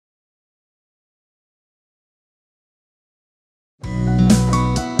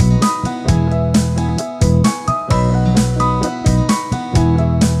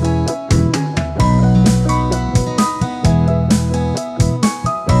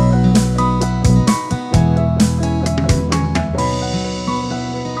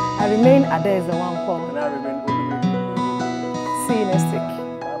Adeze Wankwo. And I remain Olumide. See you next week.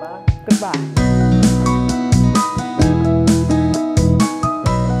 Bye-bye. Goodbye.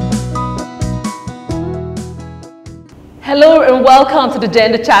 Hello and welcome to the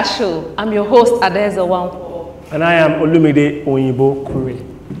Gender Chat Show. I'm your host, Adeze Wankwo. And I am Olumide Onyibo Kure.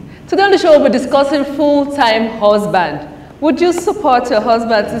 Today on the show, we're discussing full-time husband. Would you support your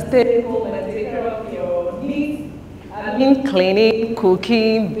husband to stay home and take care of your needs? I mean, cleaning,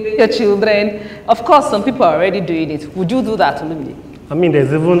 cooking, your children. Of course, some people are already doing it. Would you do that, Olumide? I mean,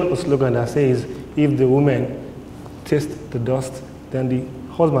 there's even a slogan that says, if the woman tastes the dust, then the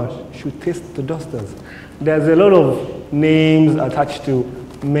husband should taste the dusters. There's a lot of names attached to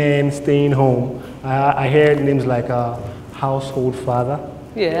men staying home. I hear names like household father,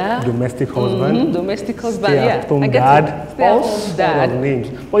 domestic husband, domestic husband, stay-at-home dad, all sorts of names.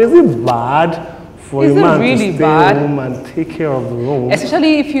 But is it bad for a man to stay home and take care of the home?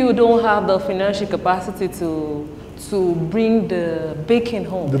 Especially if you don't have the financial capacity to bring the baking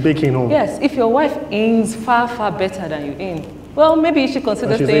home. The baking home. Yes, if your wife earns far, far better than you earn, well, maybe you should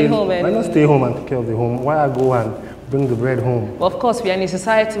consider staying home. Why not stay home and take care of the home? Why I go and bring the bread home? Well, of course, we are in a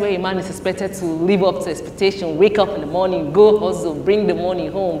society where a man is expected to live up to expectation, wake up in the morning, go hustle, bring the money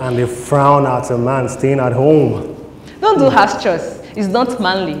home. And they frown at a man staying at home. Don't do house chores. It's not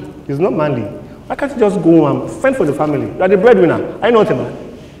manly. It's not manly. Why can't you just go and fend for the family? You are the breadwinner. I know it, man.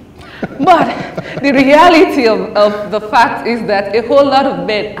 But the reality of the fact is that a whole lot of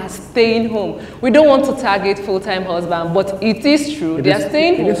men are staying home. We don't want to target full-time husband, but it is true. They are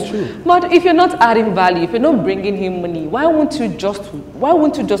staying home. It is true. But if you're not adding value, if you're not bringing him money, why won't you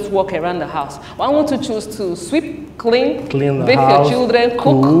just walk around the house? Why won't you choose to sweep, clean the bathe house, your children,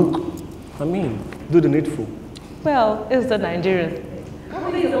 cook? I mean, do the needful. Well, it's the Nigerian.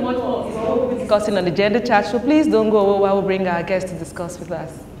 Thank you so much for discussing on the Gender Chat Show. Please don't go away while we bring our guests to discuss with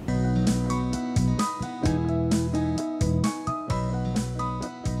us.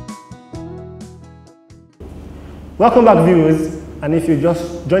 Welcome back, viewers, and if you're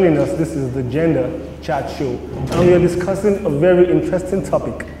just joining us, this is the Gender Chat Show, and we are discussing a very interesting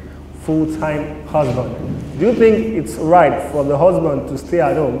topic, full-time husband. Do you think it's right for the husband to stay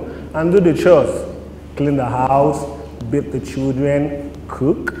at home and do the chores, clean the house, bathe the children,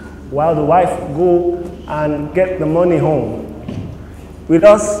 cook, while the wife go and get the money home? With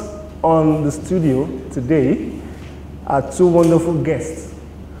us on the studio today are two wonderful guests.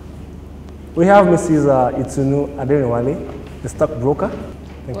 We have Mrs. Itunu Adenewale, the stockbroker.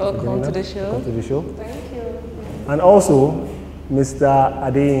 Welcome to the show. Welcome to the show. Thank you. And also Mr.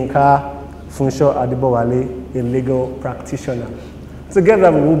 Adeyinka Funsho Adibowale, a legal practitioner. Together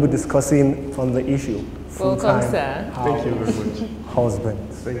we will be discussing on the issue. Welcome, sir. Thank you very much. Husband.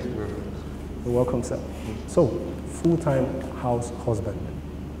 Thank you very much. You're welcome, sir. So, full-time house husband.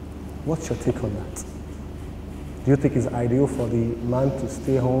 What's your take on that? Do you think it's ideal for the man to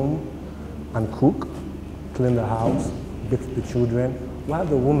stay home and cook, clean the house, bathe the children, while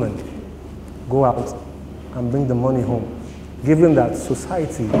the woman go out and bring the money home, given that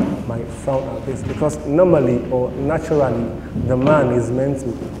society might frown at this? Because normally or naturally, the man is meant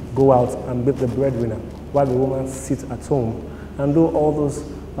to go out and be the breadwinner, while the woman sits at home and do all those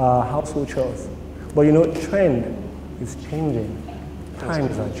household chores. But you know, trend is changing.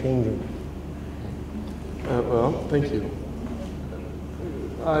 Times are changing. Well, thank you.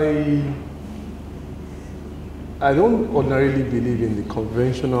 I don't ordinarily believe in the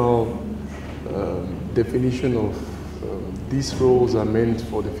conventional definition of these roles are meant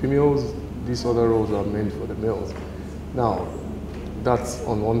for the females, these other roles are meant for the males. Now, that's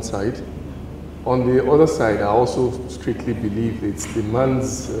on one side. On the other side, I also strictly believe it's the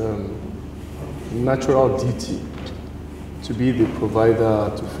man's natural duty to be the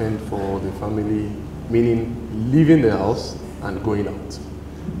provider, to fend for the family, meaning leaving the house and going out.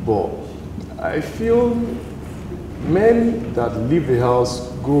 But I feel men that leave the house,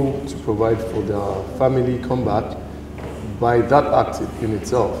 go to provide for their family, come back, by that act in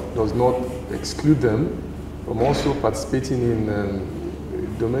itself does not exclude them from also participating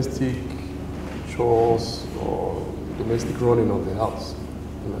in domestic chores or domestic running of the house.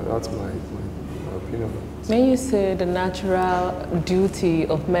 That's my opinion. When you say the natural duty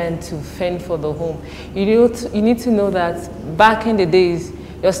of men to fend for the home, you need to know that back in the days,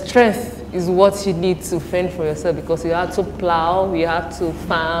 your strength is what you need to fend for yourself, because you have to plow, you have to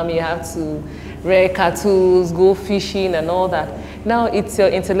farm, you have to rear cattle, go fishing and all that. Now it's your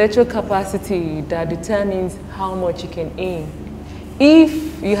intellectual capacity that determines how much you can earn.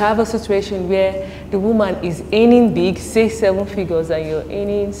 If you have a situation where the woman is earning big, say 7 figures, and you're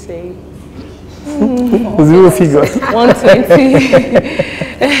earning, say, Zero figure. 120.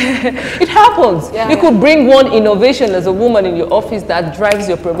 It happens. Yeah. You could bring one innovation as a woman in your office that drives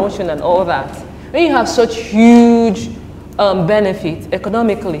your promotion and all that. When you have such huge benefits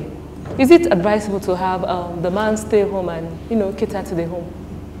economically, is it advisable to have the man stay home and, you know, cater to the home?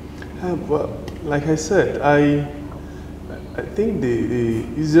 Well, like I said, I think the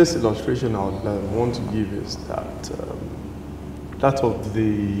easiest illustration I would want to give is that of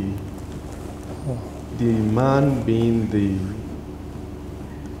the man being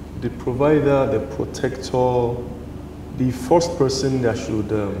the provider, the protector, the first person that should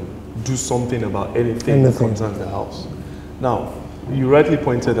do something about anything that concerns the house. Now, you rightly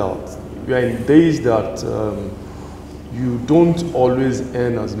pointed out, we are in days that you don't always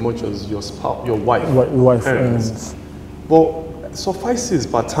earn as much as your spouse, your wife earns. But suffices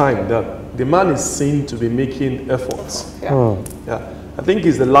per time that the man is seen to be making efforts. Yeah. Yeah. I think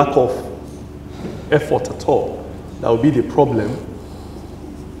it's the lack of effort at all that will be the problem.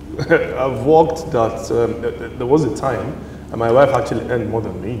 I've worked that there was a time and my wife actually earned more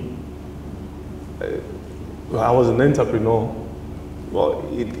than me. I was an entrepreneur. Well,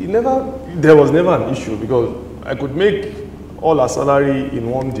 there was never an issue because I could make all our salary in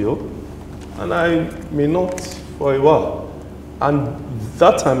one deal and I may not for a while. And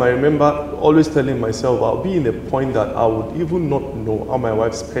that time I remember always telling myself I'll be in a point that I would even not know how my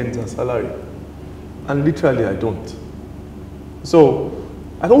wife spends her salary. And literally I don't. So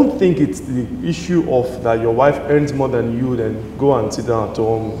I don't think it's the issue of that your wife earns more than you, then go and sit down at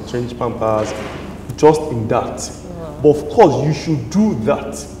home, change pampers, just in that. Yeah. But of course, you should do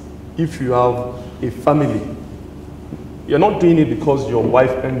that if you have a family. You're not doing it because your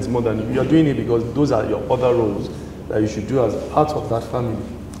wife earns more than you. You're doing it because those are your other roles that you should do as part of that family.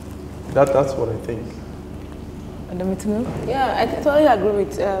 That's what I think. Yeah, I totally agree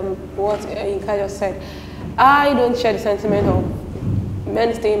with what Yinka just said. I don't share the sentiment of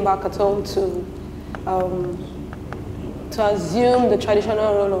men staying back at home to assume the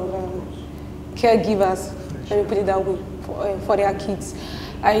traditional role of caregivers, let me put it that way, for their kids.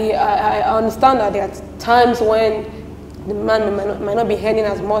 I understand that there are times when the man might not be earning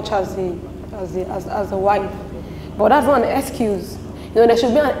as much as the wife, but that's not an excuse. You know, there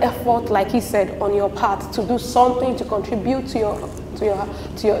should be an effort, like he said, on your part to do something to contribute to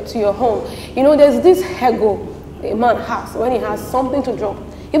your home. You know, there's this ego a man has when he has something to drop,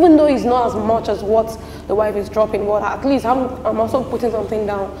 even though it's not as much as what the wife is dropping, but at least I'm also putting something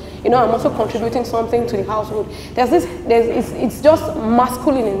down. You know, I'm also contributing something to the household. It's just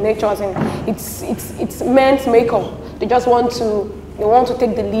masculine in nature, as in it's men's makeup. They just want to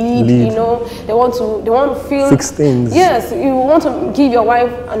take the lead. You know, they want to feel fix things. Yes, you want to give your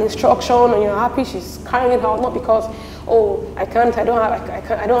wife an instruction and you're happy she's carrying it out, not because, oh, I don't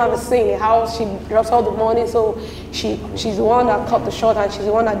have a say in the house, she drops all the money, so she's the one that cut the short and she's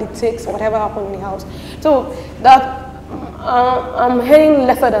the one that dictates whatever happens in the house. So that I'm earning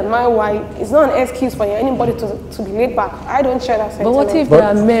lesser than my wife is not an excuse for anybody to be laid back. I don't share that sentiment. But what if there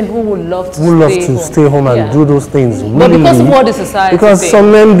are men who would love to stay home and do those things? But because of what the society because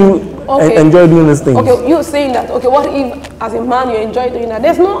some men do enjoy doing these things. Okay, you're saying that. Okay, what if as a man you enjoy doing that?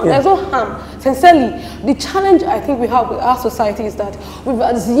 There's no harm. Sincerely, the challenge I think we have with our society is that we've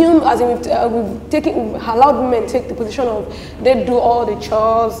assumed, as in we've allowed women take the position of they do all the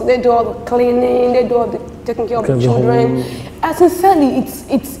chores, they do all the cleaning, they do all the taking care of the children. Sincerely,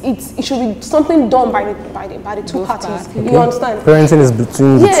 it should be something done by the two parties. Okay. You understand? Parenting is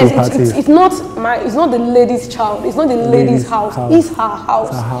between the two parties. It's not the lady's child. It's not the lady's house. It's her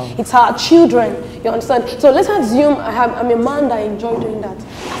house. It's her children. You understand? So let's assume I'm a man that enjoy doing that.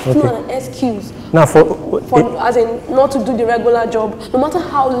 That's not an excuse. Now as in not to do the regular job, no matter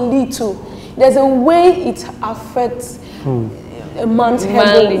how little. There's a way it affects. A man's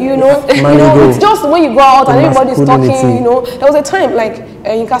head, you know, it's just when you go out and everybody's talking, you know. There was a time, like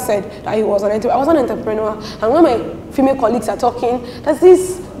Yinka said, that I was an entrepreneur, and when my female colleagues are talking, there's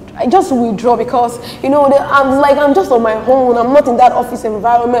this, I just withdraw because, you know, I'm just on my own. I'm not in that office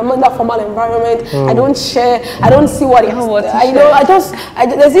environment. I'm not in that formal environment. I don't share. I don't see what it is.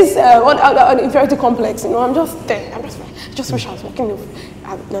 There's this inferiority complex. You know, I'm just there. I just wish I was working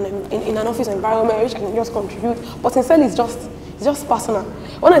in an office environment. I wish I can just contribute. But sincerely, it's just personal.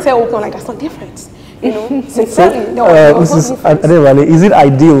 When I say open, like that's not different. You know, sincerely. Is it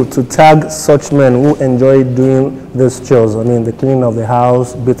ideal to tag such men who enjoy doing these chores, I mean the cleaning of the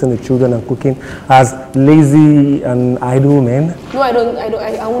house, bathing the children and cooking, as lazy and idle men? No,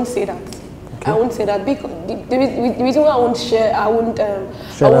 I won't say that. Okay. I won't say that because the reason why I won't share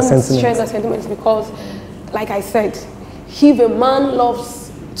that sentiment is because, like I said, if a man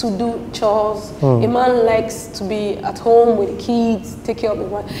loves to do chores. A man likes to be at home with the kids, take care of the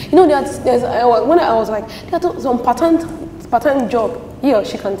wife. You know, when I was like, there's some part-time job he or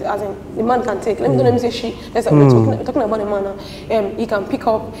she can, as in the man can take. Let me say she. We're talking about the man. He can pick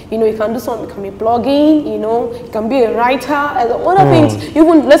up. You know, he can do something. He can be blogging. You know, he can be a writer. And other things.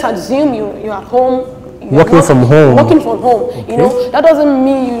 Even let's assume you're at home. Working from home. Working from home. Okay. You know, that doesn't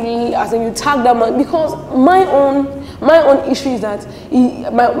mean you tag that man, because my own issue is that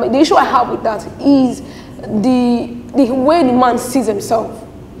the issue I have with that is the way the man sees himself.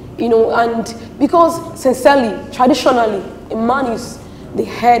 You know, and because sincerely, traditionally, a man is the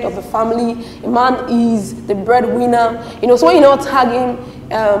head of the family, a man is the breadwinner. You know, so when you're not tagging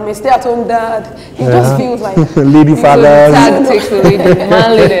a stay-at-home dad, it just feels like lady father. Tag takes away the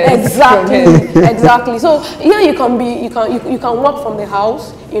manliness. Exactly. So yeah, you can work from the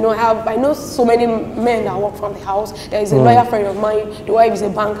house. You know, I know so many men that work from the house. There is a lawyer friend of mine. The wife is a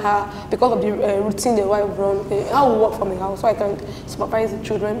banker. Because of the routine the wife runs, I will work from the house so I can supervise the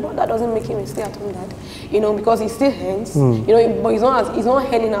children. But that doesn't make him a stay-at-home dad. You know, because he still earns. You know, but he's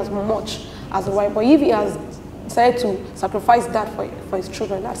not earning as much as the wife. But if he has decided to sacrifice that for his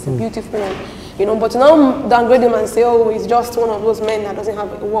children, that's a beautiful one. You know, but to now downgrade him and say, oh, he's just one of those men that doesn't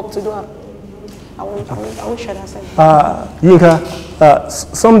have work to do. I won't share that side. Yinka,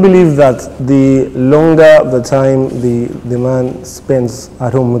 some believe that the longer the time the man spends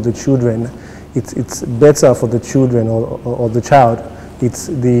at home with the children, it's better for the children or the child.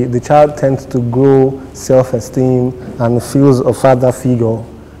 The child tends to grow self-esteem and feels a father figure.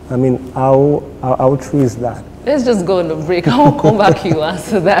 I mean, how true is that? Let's just go on a break. I will come back, you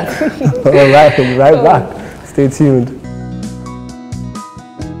answer that. All right, we'll be right back. Stay tuned.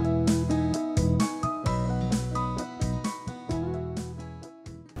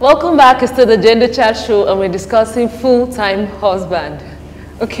 Welcome back. It's to the Gender Chat Show, and we're discussing full-time husband.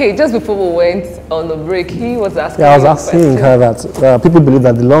 Okay, just before we went on the break, he was asking. Yeah, I was asking her that people believe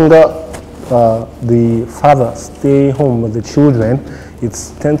that the longer the father stay home with the children, it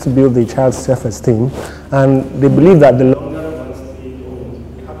tends to build the child's self-esteem, and they believe that the longer one stays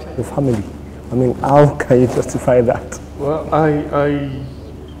home, it captures the family. I mean, how can you justify that? Well, I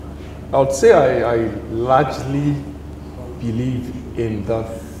would say I largely believe in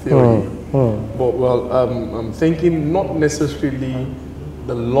that theory. But well, I'm thinking not necessarily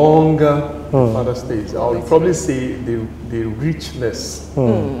the longer the father stays. I would probably say the richness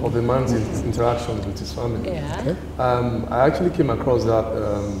of the man's interactions with his family. Yeah. I actually came across that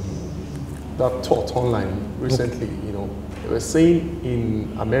that thought online recently. You know, they were saying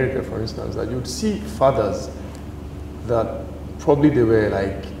in America, for instance, that you'd see fathers that probably they were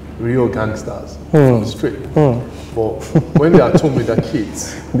like real gangsters from the street. But when they are at home with their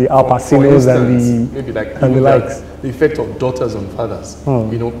kids, the Al Pacinos and the maybe like and the likes, the effect of daughters on fathers,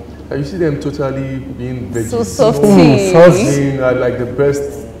 you know, you see them totally being veggies, so softy, being like the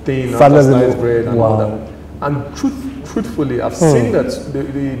best thing, after sliced bread and all that. And truthfully, I've seen that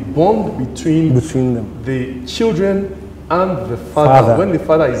the bond between them, the children and the father, when the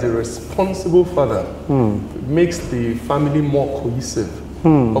father is a responsible father, makes the family more cohesive.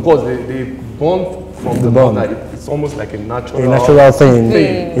 Of course, they bond from the mother. It's almost like a natural thing.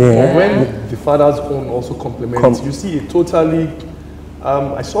 Yeah. But when the father's own also complements, you see it totally.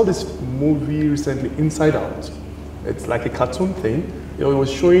 I saw this movie recently, Inside Out. It's like a cartoon thing. You know, it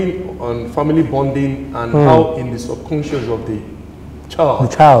was showing on family bonding and how in the subconscious of the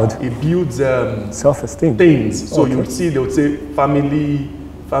child, it builds self-esteem things. So you would see, they would say family.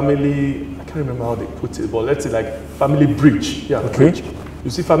 I can't remember how they put it, but let's say like family bridge. Yeah, bridge. You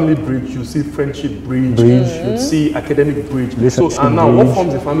see family bridge, you see friendship bridge, you see academic bridge. So, and now what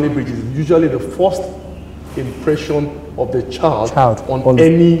forms a family bridge is usually the first impression of the child on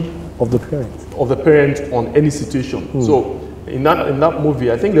any of the parent on any situation. So in that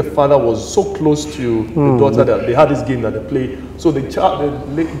movie, I think the father was so close to the daughter that they had this game that they play. So the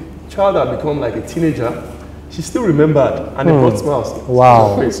child had become like a teenager. She still remembered, and it brought smiles.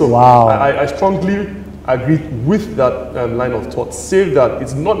 Wow. So I strongly agree with that line of thought. Say that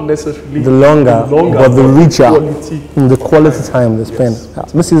it's not necessarily the longer but the richer quality, the quality time they spend.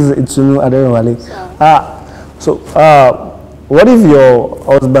 Mrs. Itsunu Aderwale. So what if your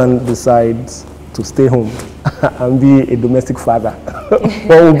husband decides to stay home and be a domestic father?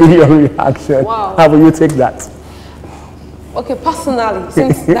 What will be your reaction? Wow. How will you take that? Okay, personally,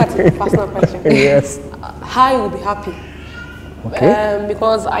 since that's a personal question, yes, I will be happy. Okay.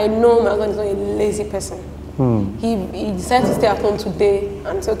 Because I know my husband is not a lazy person. He decided to stay at home today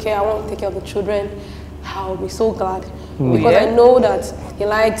and say, okay, I want to take care of the children. I'll be so glad. because I know that he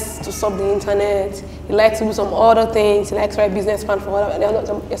likes to surf the internet, he likes to do some other things, he likes to write business plan for other,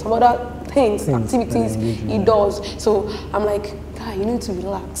 there's some other things, activities he does. So I'm like, guy, you need to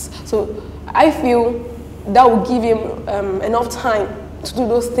relax. So I feel that will give him enough time to do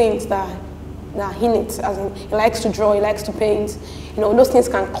those things that he needs. As in, he likes to draw, he likes to paint. You know, those things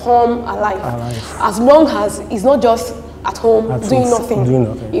can come alive. As long as he's not just at home doing nothing.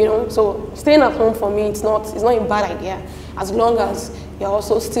 You know, so staying at home for me, it's not a bad idea. As long as you're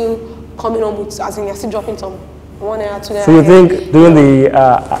also still coming home with, as in you're still dropping some 1 hour, 2 hours. So you think doing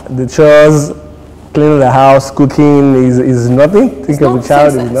the chores, cleaning the house, cooking is nothing? Think of a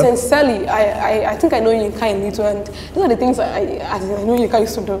child is nothing? Sincerely, I think I know Yinka a little, and those are the things I know Yinka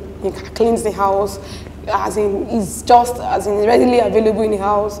used to do. Yinka cleans the house, as in he's just readily available in the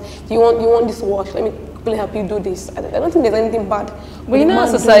house. You want this wash? Let me quickly help you do this. I don't think there's anything bad. But you know, our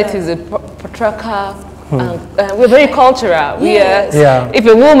society is a patriarchal. We're very cultural. If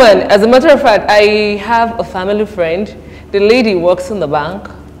a woman, as a matter of fact, I have a family friend. The lady works in the bank.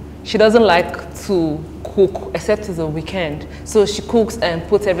 She doesn't like to cook except it's a weekend. So she cooks and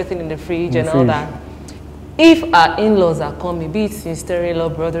puts everything in the fridge and all that. If our in-laws are coming, be it sister-in-law,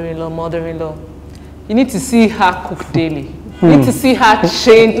 brother-in-law, mother-in-law, you need to see her cook daily. You need to see her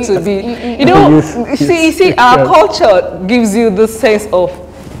trained to be, you know, you see, our culture gives you the sense of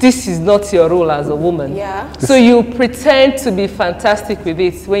this is not your role as a woman. So you pretend to be fantastic with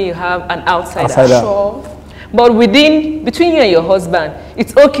it when you have an outsider. Sure. But between you and your husband,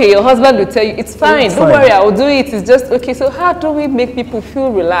 it's okay. Your husband will tell you, it's fine. Don't worry, I will do it. It's just okay. So how do we make people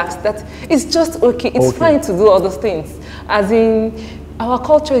feel relaxed that it's just okay? It's fine to do all those things. As in, our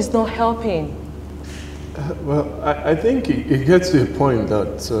culture is not helping. Well, I think it gets to a point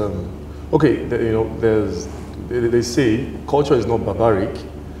that, you know, they say culture is not barbaric,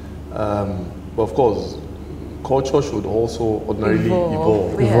 but of course, culture should also ordinarily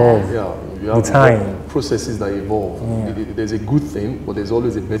evolve. Yeah, you have time. Processes that evolve. There's a good thing, but there's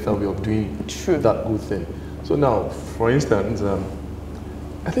always a better way of doing that good thing. So now, for instance,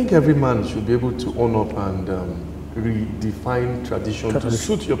 I think every man should be able to own up and redefine tradition to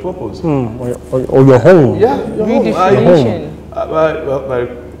suit your purpose. Or your home. Yeah, your home.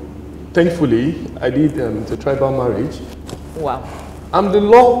 Thankfully, I did the tribal marriage. Wow. I'm the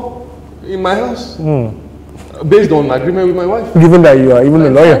law in my house. Based on agreement with my wife. Given that you are even a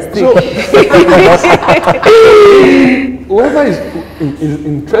lawyer. So, whoever is,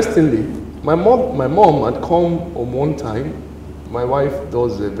 interestingly, my mom had come on one time. My wife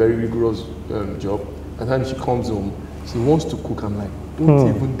does a very rigorous job. And then she comes home, she wants to cook. I'm like, don't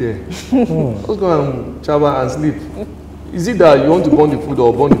even dare. Let's go and shower and sleep. Is it that you want to burn the food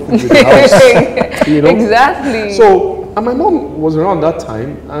or burn the food in the house? You know? Exactly. So, and my mom was around that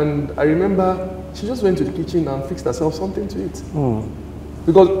time, and I remember she just went to the kitchen and fixed herself something to eat.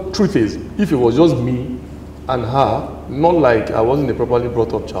 Because truth is, if it was just me and her, not like I wasn't a properly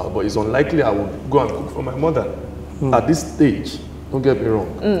brought up child, but it's unlikely I would go and cook for my mother at this stage. Don't get me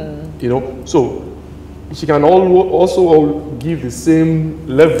wrong. You know, so she can also give the same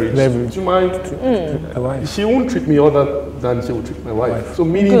leverage to my wife. She won't treat me other than she will treat my wife. So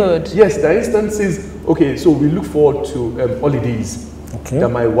meaning, yes, there are instances, okay, so we look forward to holidays that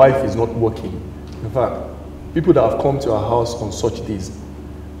my wife is not working. In fact, people that have come to our house on such days,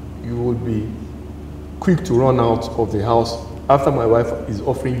 you will be quick to run out of the house after my wife is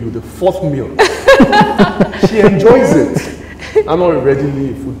offering you the 4th meal. She enjoys it. I'm not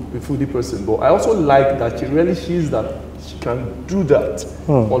readily a foodie person, but I also like that she really sees that she can do that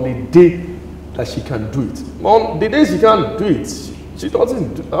on the day that she can do it. On the day she can't do it, she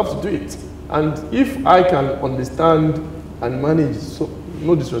doesn't have to do it. And if I can understand and manage, so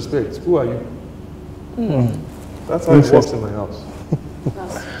no disrespect, who are you? That's how it works in my house.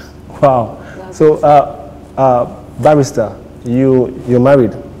 Wow. So, barrister, you're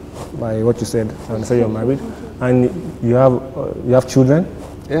married, by what you said. And so you're married, and you have children.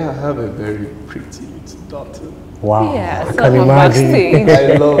 Yeah, I have a very pretty daughter. Wow. Yeah, I can imagine.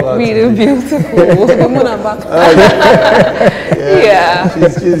 I love her. Really beautiful.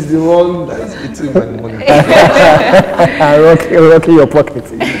 She's the one that's eating my money. And rocking your pocket.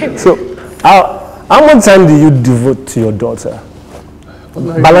 So, how much time do you devote to your daughter?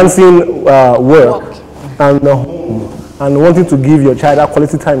 Balancing work and home, and wanting to give your child that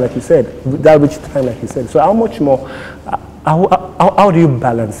quality time, like you said, that rich time, like you said. So, how much more? How do you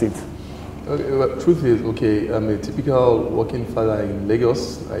balance it? Okay, well, truth is, I'm a typical working father in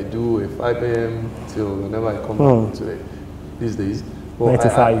Lagos. I do a 5 a.m. till whenever I come back these days. But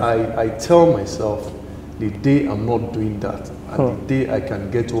I tell myself, the day I'm not doing that, and the day I can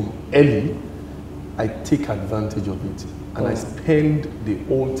get home early, I take advantage of it and I spend the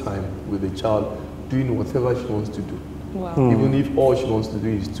whole time with the child doing whatever she wants to do. Wow. Even if all she wants to do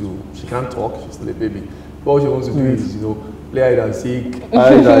is she can't talk, she's still a baby. But all she wants to do is, play hide and seek,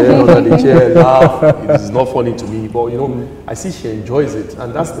 hide under the chair, laugh. It is not funny to me, but I see she enjoys it,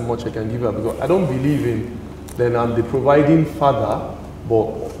 and that's the much I can give her, because I don't believe in, then I'm the providing father,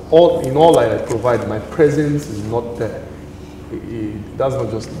 but in all I provide, my presence is not there. That's not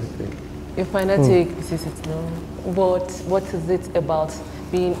just my thing. Your final take, Mrs. Itno, what is it about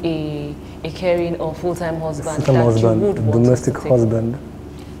being a caring or full-time husband full-time that husband, you would want domestic us to husband?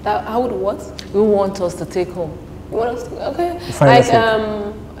 That I would what? You want us to take home. You want us to, okay.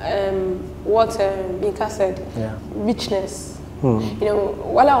 Final What Mika said, richness.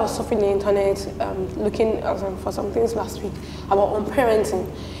 While I was surfing the internet, looking for some things last week about parenting,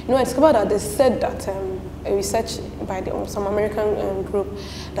 I discovered that they said that a research by some American group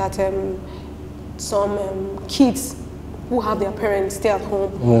that some kids who have their parents stay at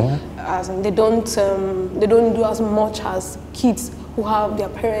home, as in they don't do as much as kids who have their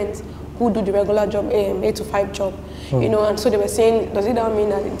parents who do the regular job, 8 to 5 job. And so they were saying, does it now mean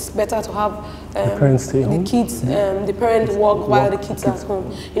that it's better to have the parents stay home? The kids, the parents work while the kids are at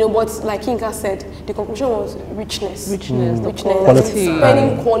home? But like Kinka said, the conclusion was richness. Richness, quality.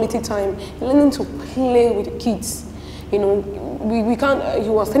 Spending quality time, learning to play with the kids. We can't. He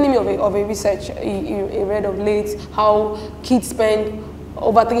was telling me of a research he read of late, how kids spend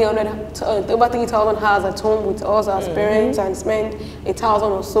over 3,000 hours at home with us as parents, and spend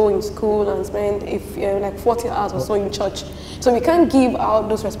 1,000 or so in school, and spend like 40 hours or so in church. So we can't give out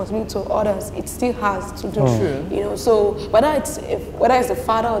those responsibilities to others. It still has to do. So whether it's the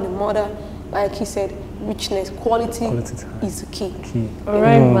father or the mother, like he said, richness, quality is the key. All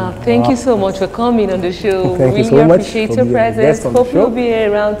right, Ma. Thank you so much for coming on the show. Thank you so really much appreciate your presence. Hope you'll be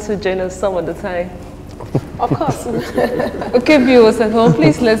around to join us some of the time. Of course. Okay, viewers at home,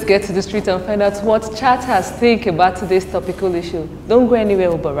 please let's get to the street and find out what chatters think about today's topical issue. Don't go anywhere,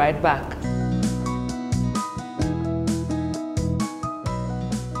 we'll be right back.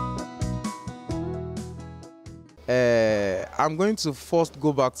 I'm going to first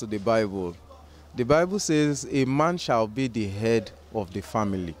go back to the Bible. The Bible says a man shall be the head of the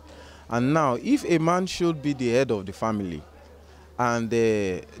family. And now, if a man should be the head of the family, and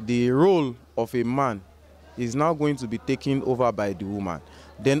the role of a man is now going to be taken over by the woman,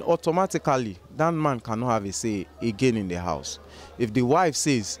 then automatically that man cannot have a say again in the house. If the wife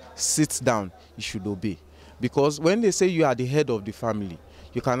says, sit down, you should obey. Because when they say you are the head of the family,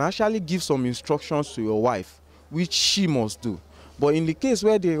 you can actually give some instructions to your wife, which she must do. But in the case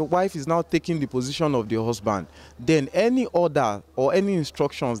where the wife is now taking the position of the husband, then any order or any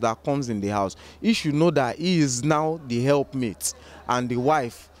instructions that comes in the house, he should know that he is now the helpmate and the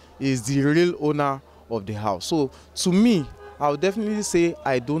wife is the real owner of the house. So to me, I would definitely say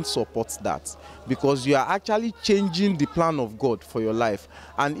I don't support that, because you are actually changing the plan of God for your life.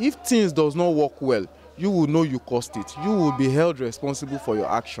 And if things does not work well, you will know you caused it. You will be held responsible for your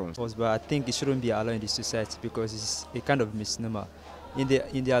actions. But I think it shouldn't be allowed in the society, because it's a kind of misnomer. In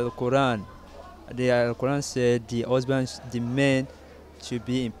the Al-Quran, said the men should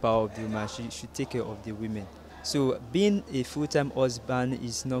be in power of the woman, should take care of the women. So being a full-time husband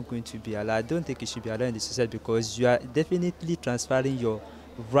is not going to be allowed. I don't think it should be allowed in the society, because you are definitely transferring your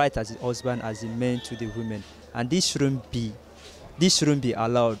right as a husband, as a man, to the women, and this shouldn't be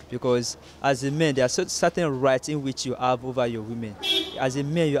allowed, because as a man there are certain rights in which you have over your women. As a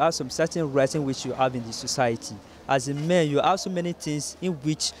man you have some certain rights in which you have in the society. As a man you have so many things in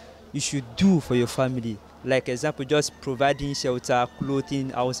which you should do for your family. Like example, just providing shelter,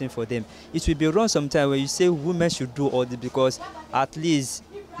 clothing, housing for them. It will be wrong sometimes when you say women should do all this, because at least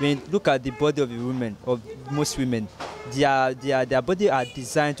when you look at the body of the women, of most women, their body are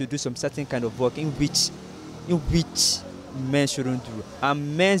designed to do some certain kind of work in which men shouldn't do.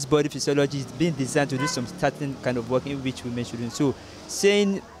 And men's body physiology is being designed to do some certain kind of work in which women shouldn't. So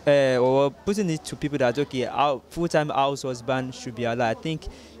saying or putting it to people that, okay, our full-time house husband should be allowed, I think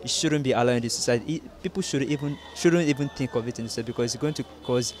it shouldn't be allowed in this society. People shouldn't even think of it in the society, because it's going to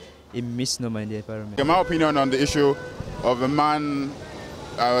cause a misnomer in the environment. In my opinion on the issue of a man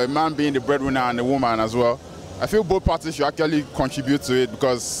being the breadwinner and the woman as well, I feel both parties should actually contribute to it,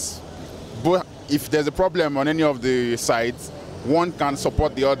 because if there's a problem on any of the sides, one can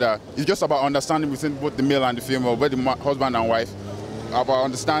support the other. It's just about understanding between both the male and the female, both the husband and wife, about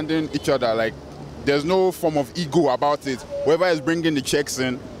understanding each other. Like, there's no form of ego about it. Whoever is bringing the checks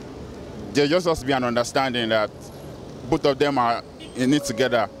in, there just has to be an understanding that both of them are in it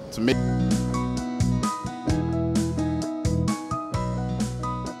together to make.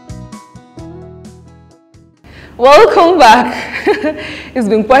 Welcome back. It's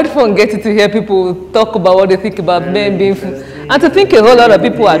been quite fun getting to hear people talk about what they think about men being food. And to think a whole lot of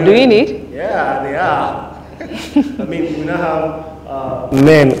people are doing it. Yeah, they are. I mean, we now have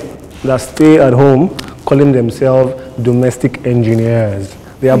men that stay at home calling themselves domestic engineers.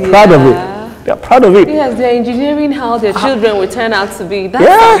 They are proud of it. They are proud of it. Yes, they're engineering how their children will turn out to be.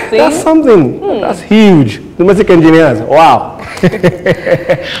 That's something. That's something. That's huge. Domestic engineers. Wow.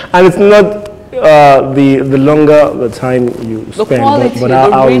 And it's not the longer the time you the spend, quality, but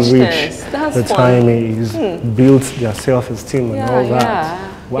how the rich That's the fun. time is, builds their self-esteem and all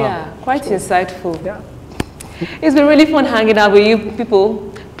that. Wow. Yeah, quite insightful. Yeah. It's been really fun hanging out with you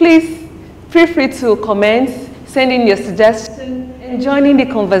people. Please feel free to comment, send in your suggestions, and join in the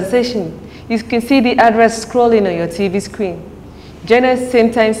conversation. You can see the address scrolling on your TV screen. Join us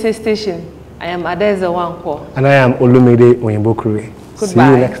same time, same station. I am Adeza Wankwo. And I am Olumide Onyimbokure. Goodbye. See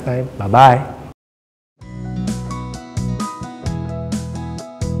you next time. Bye-bye.